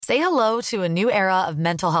Say hello to a new era of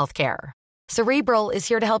mental health care. Cerebral is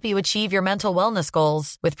here to help you achieve your mental wellness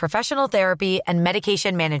goals with professional therapy and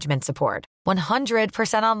medication management support.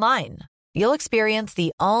 100% online. You'll experience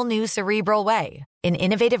the all-new Cerebral Way, an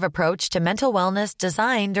innovative approach to mental wellness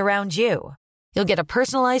designed around you. You'll get a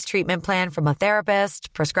personalized treatment plan from a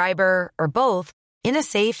therapist, prescriber, or both in a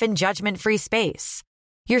safe and judgment-free space.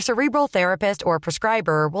 Your Cerebral therapist or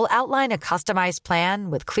prescriber will outline a customized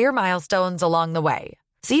plan with clear milestones along the way,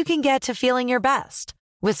 so you can get to feeling your best.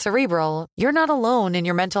 With Cerebral, you're not alone in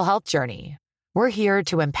your mental health journey. We're here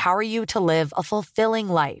to empower you to live a fulfilling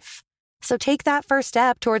life. So take that first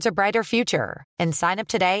step towards a brighter future and sign up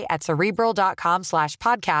today at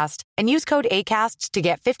Cerebral.com/podcast and use code ACAST to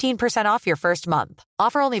get 15% off your first month.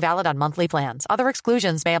 Offer only valid on monthly plans. Other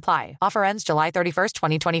exclusions may apply. Offer ends July 31st,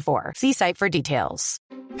 2024. See site for details.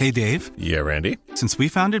 Hey, Dave. Yeah, Randy. Since we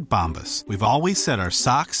founded Bombas, we've always said our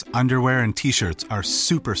socks, underwear, and T-shirts are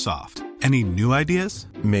super soft. Any new ideas?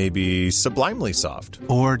 Maybe sublimely soft.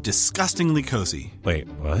 Or disgustingly cozy. Wait,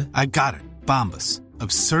 what? I got it. Bombas.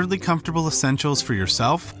 Absurdly comfortable essentials for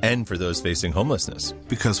yourself and for those facing homelessness.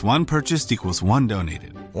 Because one purchased equals one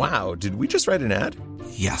donated. Wow, did we just write an ad?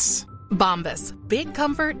 Yes. Bombas. Big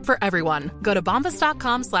comfort for everyone. Go to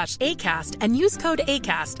bombas.com/ACAST and use code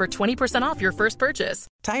ACAST for 20% off your first purchase.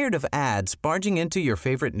 Tired of ads barging into your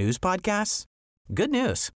favorite news podcasts? Good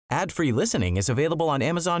news. Ad-free listening is available on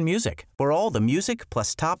Amazon Music for all the music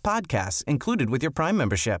plus top podcasts included with your Prime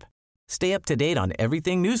membership. Stay up to date on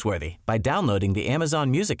everything newsworthy by downloading the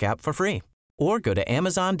Amazon Music app for free or go to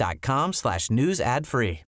amazon.com/news ad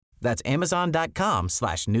free. That's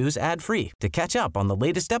amazon.com/news ad free to catch up on the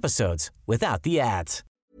latest episodes without the ads.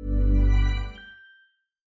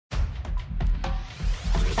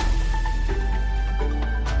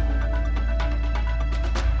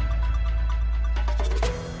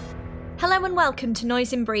 Hello and welcome to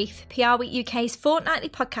Noise in Brief, PRWeek UK's fortnightly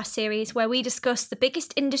podcast series where we discuss the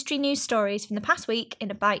biggest industry news stories from the past week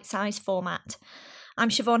in a bite-sized format. I'm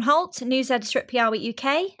Siobhan Holt, news editor at PRWeek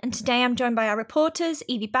UK, and today I'm joined by our reporters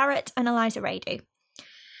Evie Barrett and Eliza Radu.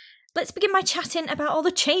 Let's begin by chatting about all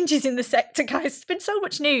the changes in the sector, guys. There's been so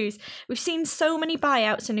much news. We've seen so many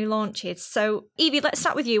buyouts and new launches. So, Evie, let's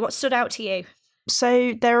start with you. What stood out to you?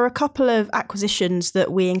 So there are a couple of acquisitions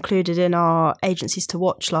that we included in our agencies to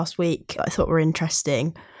watch last week that I thought were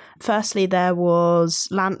interesting. Firstly, there was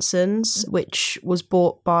Lansons, which was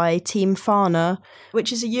bought by Team Fana,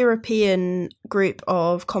 which is a European group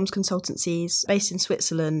of comms consultancies based in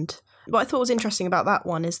Switzerland. What I thought was interesting about that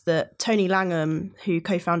one is that Tony Langham, who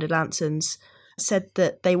co-founded Lansons, said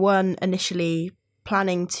that they weren't initially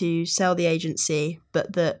planning to sell the agency,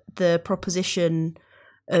 but that the proposition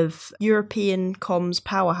of European comms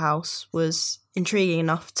powerhouse was intriguing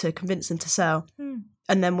enough to convince them to sell.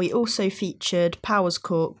 And then we also featured Powers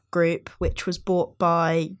Corp Group, which was bought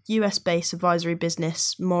by US-based advisory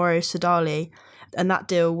business Morrow Sodali, and that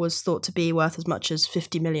deal was thought to be worth as much as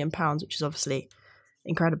 £50 million, which is obviously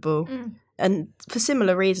incredible. And for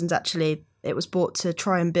similar reasons, actually, it was bought to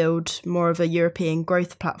try and build more of a European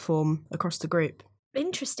growth platform across the group.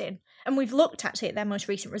 Interesting. And we've looked actually at their most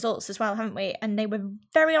recent results as well, haven't we? And they were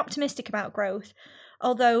very optimistic about growth,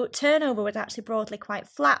 although turnover was actually broadly quite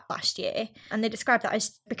flat last year. And they described that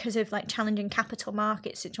as because of like challenging capital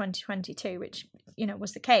markets in 2022, which, you know,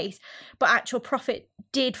 was the case. But actual profit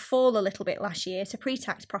did fall a little bit last year. So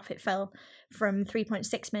pre-tax profit fell from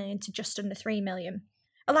 3.6 million to just under 3 million.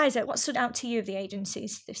 Eliza, what stood out to you of the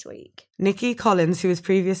agencies this week? Nikki Collins, who was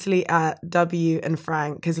previously at W and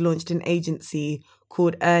Frank, has launched an agency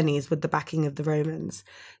called Ernie's with the backing of the Romans.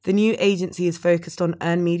 The new agency is focused on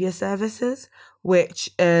earned media services, which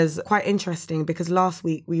is quite interesting because last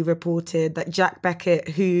week we reported that Jack Beckett,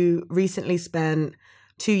 who recently spent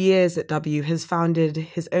 2 years at W, has founded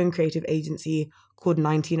his own creative agency called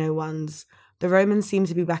 1901s. The Romans seem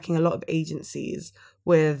to be backing a lot of agencies,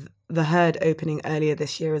 with the Herd opening earlier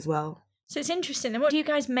this year as well. So it's interesting. And what do you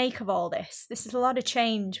guys make of all this? This is a lot of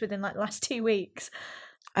change within like the last 2 weeks.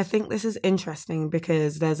 I think this is interesting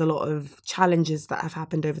because there's a lot of challenges that have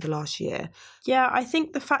happened over the last year. Yeah, I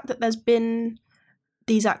think the fact that there's been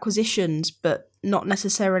these acquisitions but not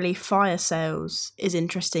necessarily fire sales is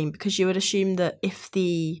interesting, because you would assume that if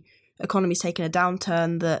the economy's taken a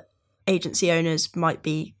downturn that agency owners might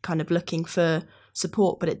be kind of looking for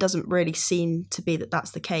support, but it doesn't really seem to be that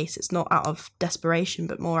that's the case. It's not out of desperation,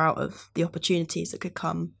 but more out of the opportunities that could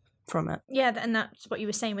come from it. Yeah, and that's what you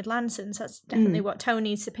were saying with Lansons. That's definitely what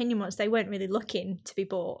Tony's opinion was. They weren't really looking to be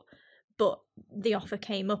bought, but the offer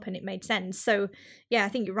came up and it made sense. So, yeah, I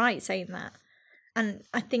think you're right saying that. And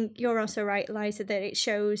I think you're also right, Eliza, that it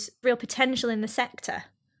shows real potential in the sector.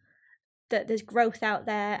 that there's growth out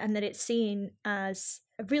there and that it's seen as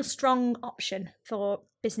a real strong option for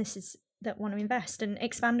businesses that want to invest and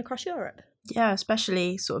expand across Europe. Yeah,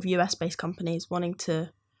 especially sort of US-based companies wanting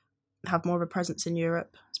to have more of a presence in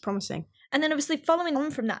Europe. It's promising. And then obviously following on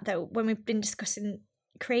from that, though, when we've been discussing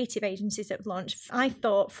creative agencies that have launched, I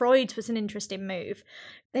thought Freud's was an interesting move.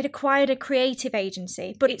 They'd acquired a creative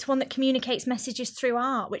agency, but it's one that communicates messages through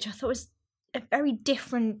art, which I thought was a very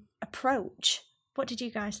different approach. What did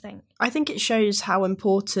you guys think? I think it shows how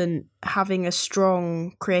important having a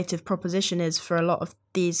strong creative proposition is for a lot of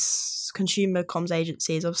these consumer comms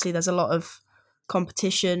agencies. Obviously, there's a lot of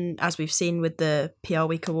competition, as we've seen with the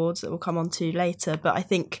PRWeek Awards that we'll come on to later, but I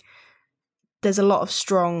think there's a lot of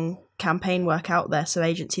strong campaign work out there, so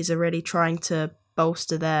agencies are really trying to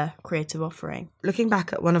bolster their creative offering. Looking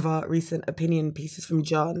back at one of our recent opinion pieces from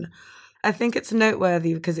John, I think it's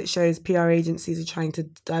noteworthy because it shows PR agencies are trying to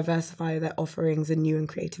diversify their offerings in new and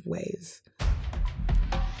creative ways.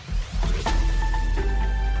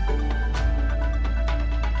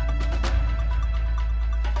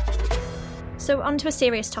 So on to a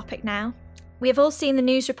serious topic now. We have all seen the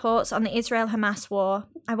news reports on the Israel-Hamas war.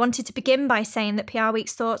 I wanted to begin by saying that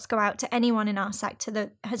PRWeek's thoughts go out to anyone in our sector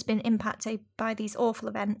that has been impacted by these awful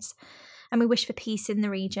events, and we wish for peace in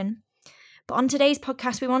the region. But on today's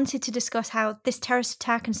podcast, we wanted to discuss how this terrorist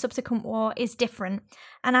attack and subsequent war is different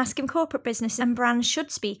and ask if corporate business and brands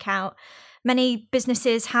should speak out. Many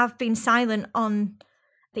businesses have been silent on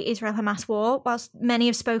the Israel-Hamas war, whilst many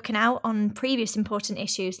have spoken out on previous important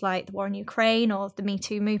issues like the war in Ukraine or the Me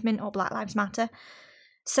Too movement or Black Lives Matter.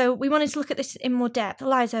 So we wanted to look at this in more depth.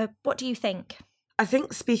 Eliza, what do you think? I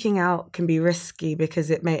think speaking out can be risky because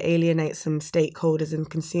it may alienate some stakeholders and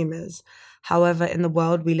consumers. However, in the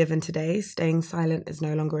world we live in today, staying silent is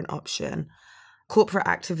no longer an option. Corporate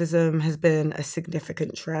activism has been a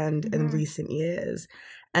significant trend in recent years.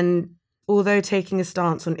 And although taking a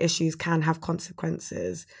stance on issues can have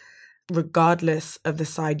consequences, regardless of the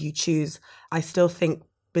side you choose, I still think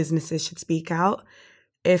businesses should speak out.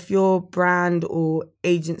 If your brand or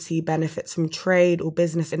agency benefits from trade or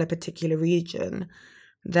business in a particular region,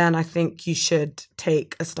 then I think you should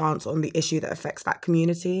take a stance on the issue that affects that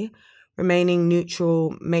community. Remaining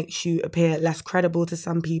neutral makes you appear less credible to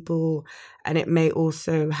some people, and it may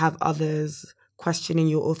also have others questioning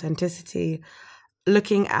your authenticity.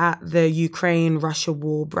 Looking at the Ukraine-Russia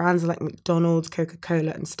war, brands like McDonald's,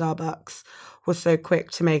 Coca-Cola and Starbucks were so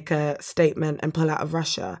quick to make a statement and pull out of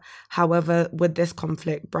Russia. However, with this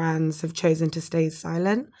conflict, brands have chosen to stay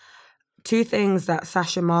silent. Two things that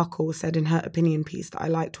Sasha Markle said in her opinion piece that I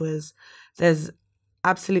liked was, there's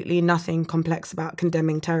absolutely nothing complex about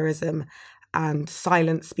condemning terrorism, and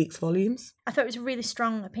silence speaks volumes. I thought it was a really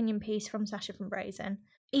strong opinion piece from Sasha from Brazen.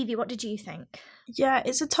 Evie, what did you think? Yeah,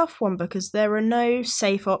 it's a tough one because there are no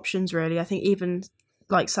safe options really. I think even,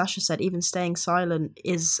 like Sasha said, even staying silent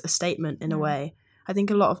is a statement in a way. I think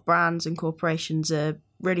a lot of brands and corporations are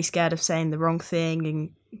really scared of saying the wrong thing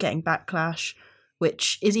and getting backlash,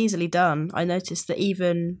 which is easily done. I noticed that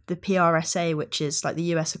even the PRSA, which is like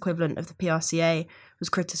the US equivalent of the PRCA, was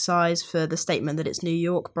criticised for the statement that its New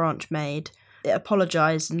York branch made. It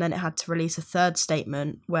apologised and then it had to release a third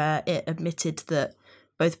statement where it admitted that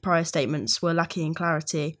both prior statements were lacking in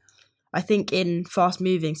clarity. I think in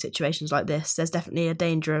fast-moving situations like this, there's definitely a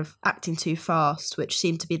danger of acting too fast, which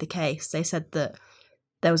seemed to be the case. They said that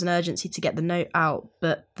there was an urgency to get the note out,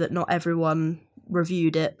 but that not everyone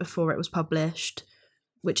reviewed it before it was published,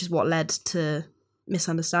 which is what led to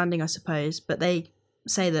misunderstanding, I suppose. But they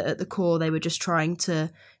say that at the core, they were just trying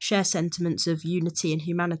to share sentiments of unity and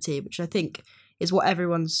humanity, which I think is what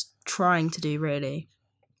everyone's trying to do, really.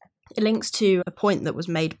 It links to a point that was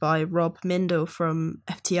made by Rob Mindel from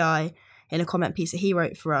FTI in a comment piece that he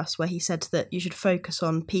wrote for us, where he said that you should focus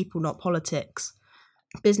on people, not politics.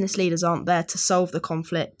 Business leaders aren't there to solve the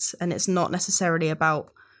conflict, and it's not necessarily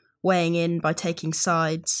about weighing in by taking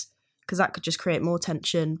sides, because that could just create more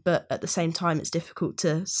tension. But at the same time, it's difficult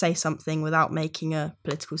to say something without making a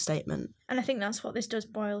political statement. And I think that's what this does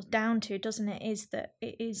boil down to, doesn't it? Is that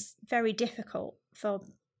it is very difficult for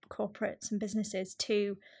corporates and businesses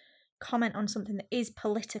to comment on something that is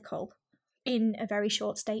political in a very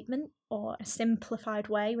short statement or a simplified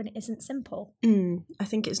way when it isn't simple. I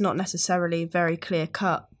think it's not necessarily very clear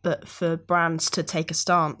cut, but for brands to take a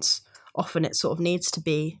stance, often it sort of needs to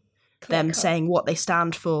be them saying what they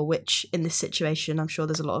stand for, which in this situation, I'm sure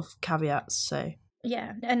there's a lot of caveats. So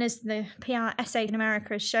yeah, and as the PR essay in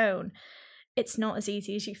America has shown, it's not as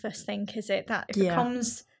easy as you first think, is it? That if a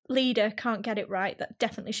comms leader can't get it right, that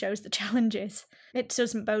definitely shows the challenges. It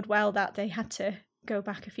doesn't bode well that they had to go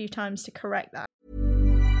back a few times to correct that.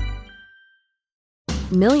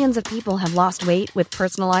 Millions of people have lost weight with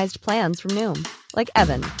personalized plans from Noom. Like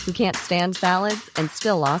Evan, who can't stand salads and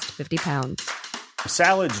still lost 50 pounds.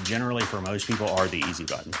 Salads generally for most people are the easy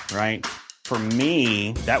button, right? For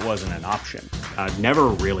me, that wasn't an option. I never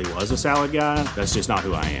really was a salad guy. That's just not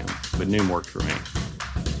who I am. But Noom worked for me.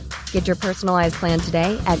 Get your personalized plan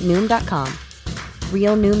today at Noom.com.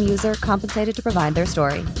 Real Noom user compensated to provide their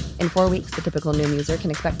story. In 4 weeks, the typical Noom user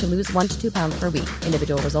can expect to lose 1 to 2 pounds per week.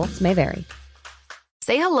 Individual results may vary.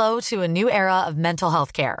 Say hello to a new era of mental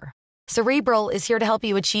health care. Cerebral is here to help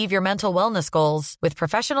you achieve your mental wellness goals with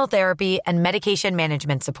professional therapy and medication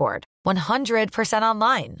management support. 100%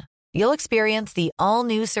 online. You'll experience the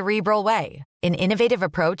all-new Cerebral Way, an innovative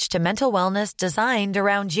approach to mental wellness designed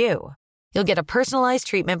around you. You'll get a personalized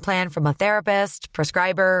treatment plan from a therapist,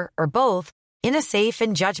 prescriber, or both in a safe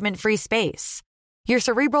and judgment-free space. Your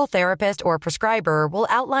Cerebral therapist or prescriber will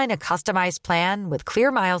outline a customized plan with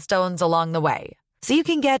clear milestones along the way, so you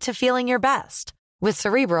can get to feeling your best. With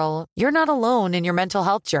Cerebral, you're not alone in your mental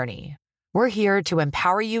health journey. We're here to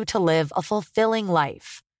empower you to live a fulfilling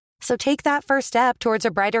life. So take that first step towards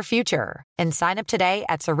a brighter future and sign up today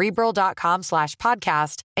at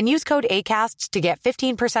Cerebral.com/podcast and use code ACAST to get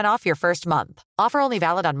 15% off your first month. Offer only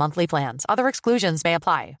valid on monthly plans. Other exclusions may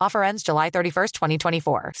apply. Offer ends July 31st,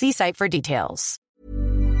 2024. See site for details.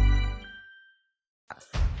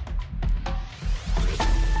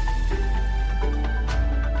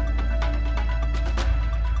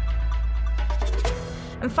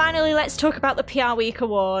 And finally, let's talk about the PRWeek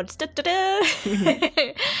Awards. The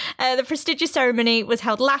prestigious ceremony was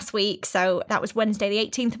held last week, so that was Wednesday the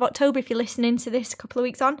 18th of October, if you're listening to this a couple of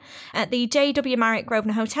weeks on, at the JW Marriott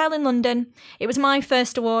Grosvenor Hotel in London. It was my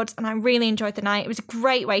first awards, and I really enjoyed the night. It was a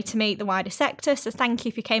great way to meet the wider sector, so thank you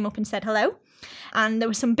if you came up and said hello. And there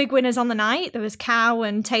were some big winners on the night. There was Cow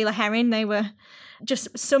and Taylor Herring. They were just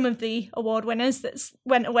some of the award winners that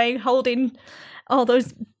went away holding all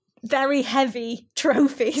those very heavy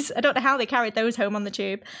trophies. I don't know how they carried those home on the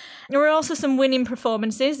tube. There were also some winning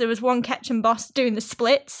performances. There was one Ketchum boss doing the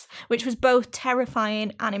splits, which was both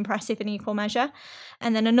terrifying and impressive in equal measure.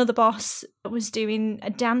 And then another boss was doing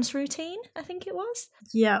a dance routine, I think it was.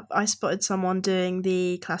 Yeah, I spotted someone doing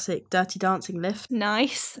the classic Dirty Dancing lift.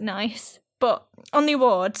 Nice. But on the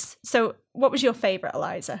awards, so what was your favourite,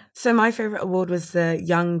 Eliza? So my favourite award was the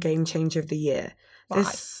Young Game Changer of the Year.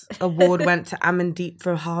 This award went to Amandeep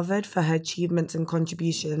from Harvard for her achievements and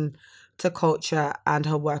contribution to culture and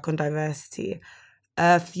her work on diversity.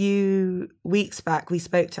 A few weeks back, we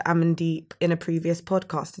spoke to Amandeep in a previous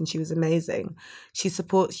podcast and she was amazing. She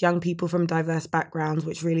supports young people from diverse backgrounds,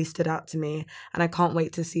 which really stood out to me, and I can't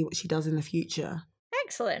wait to see what she does in the future.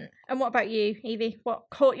 Excellent. And what about you, Evie? What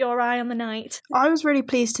caught your eye on the night? I was really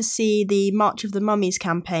pleased to see the March of the Mummies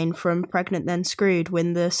campaign from Pregnant Then Screwed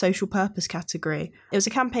win the social purpose category. It was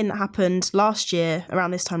a campaign that happened last year,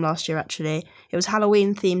 around this time last year actually. It was a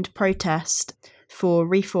Halloween-themed protest for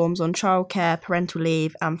reforms on childcare, parental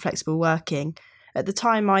leave and flexible working. At the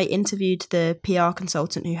time, I interviewed the PR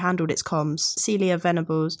consultant who handled its comms, Celia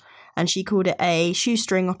Venables, and she called it a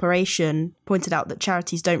shoestring operation, pointed out that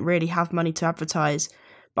charities don't really have money to advertise,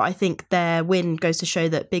 but I think their win goes to show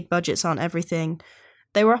that big budgets aren't everything.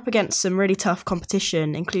 They were up against some really tough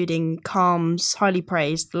competition, including Calm's highly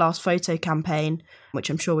praised Last Photo campaign, which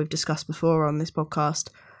I'm sure we've discussed before on this podcast.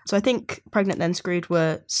 So I think Pregnant Then Screwed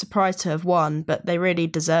were surprised to have won, but they really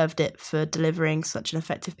deserved it for delivering such an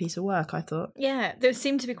effective piece of work, I thought. Yeah, there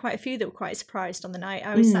seemed to be quite a few that were quite surprised on the night.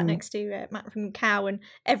 I was sat next to Matt from Cow, and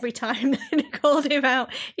every time they called him out,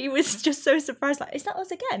 he was just so surprised, like, is that us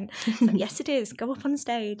again? Like, yes, it is. Go up on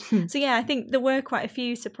stage. So yeah, I think there were quite a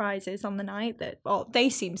few surprises on the night they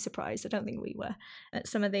seemed surprised. I don't think we were at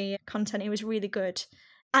some of the content. It was really good.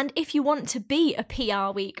 And if you want to be a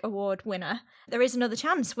PRWeek Award winner, there is another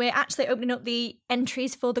chance. We're actually opening up the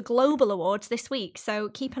entries for the Global Awards this week, so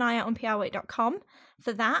keep an eye out on PRWeek.com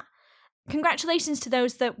for that. Congratulations to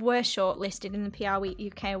those that were shortlisted in the PRWeek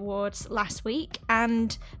UK Awards last week,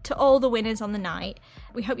 and to all the winners on the night.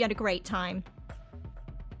 We hope you had a great time.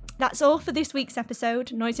 That's all for this week's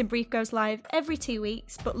episode. Noise in Brief goes live every 2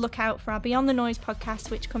 weeks, but look out for our Beyond the Noise podcast,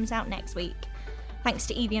 which comes out next week. Thanks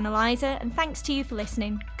to Evie and Eliza, and thanks to you for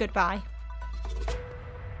listening. Goodbye.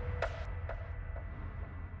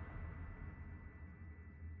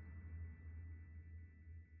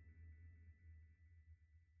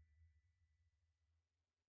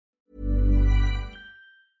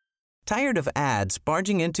 Tired of ads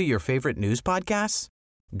barging into your favorite news podcasts?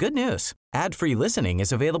 Good news. Ad-free listening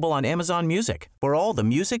is available on Amazon Music for all the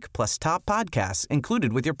music plus top podcasts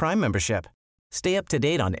included with your Prime membership. Stay up to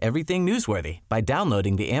date on everything newsworthy by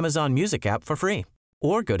downloading the Amazon Music app for free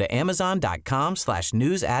or go to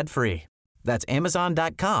amazon.com/news ad free. That's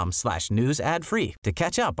amazon.com/news ad free to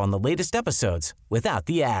catch up on the latest episodes without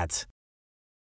the ads.